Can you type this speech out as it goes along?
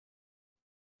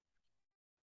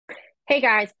Hey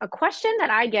guys, a question that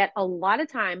I get a lot of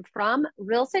time from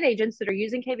real estate agents that are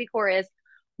using kvCORE is,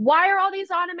 why are all these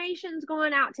automations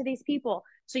going out to these people?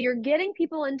 So you're getting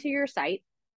people into your site,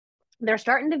 they're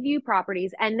starting to view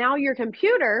properties, and now your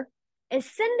computer is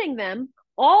sending them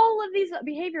all of these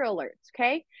behavioral alerts,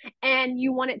 okay? And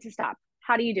you want it to stop.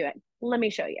 How do you do it? Let me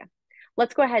show you.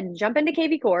 Let's go ahead and jump into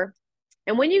kvCORE.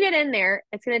 And when you get in there,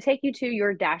 it's going to take you to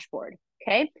your dashboard.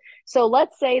 Okay. So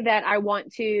let's say that I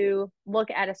want to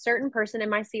look at a certain person in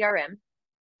my CRM.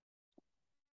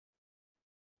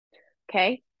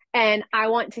 Okay. And I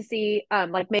want to see,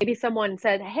 like maybe someone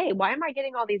said, hey, why am I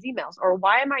getting all these emails? Or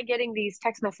why am I getting these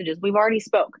text messages? We've already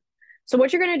spoke. So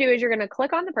what you're going to do is you're going to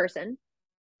click on the person.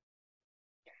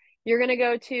 You're going to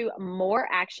go to more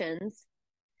actions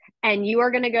and you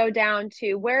are going to go down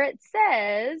to where it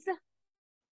says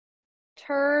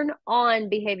turn on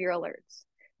behavior alerts.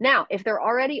 Now, if they're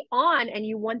already on and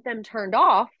you want them turned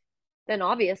off, then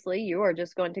obviously you are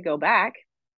just going to go back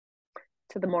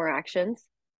to the more actions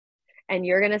and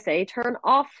you're going to say turn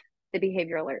off the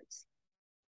behavior alerts.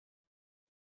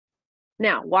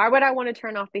 Now, why would I want to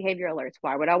turn off behavior alerts?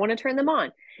 Why would I want to turn them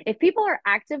on? If people are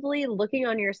actively looking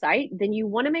on your site, then you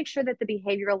want to make sure that the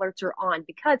behavior alerts are on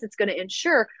because it's going to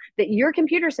ensure that your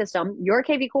computer system, your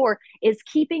kvCORE, is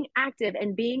keeping active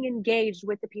and being engaged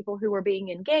with the people who are being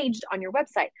engaged on your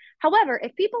website. However,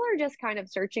 if people are just kind of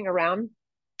searching around,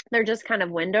 they're just kind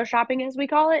of window shopping, as we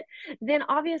call it, then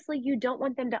obviously you don't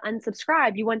want them to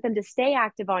unsubscribe. You want them to stay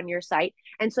active on your site.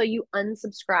 And so you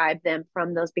unsubscribe them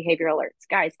from those behavior alerts.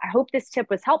 Guys, I hope this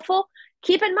tip was helpful.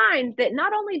 Keep in mind that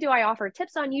not only do I offer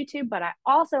tips on YouTube, but I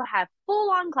also have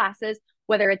full-on classes,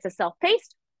 whether it's a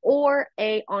self-paced or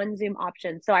a on Zoom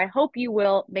option. So I hope you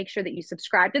will make sure that you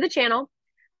subscribe to the channel.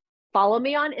 Follow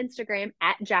me on Instagram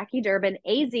at Jackie Durbin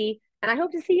AZ, and I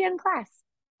hope to see you in class.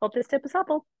 Hope this tip was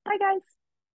helpful. Bye, guys.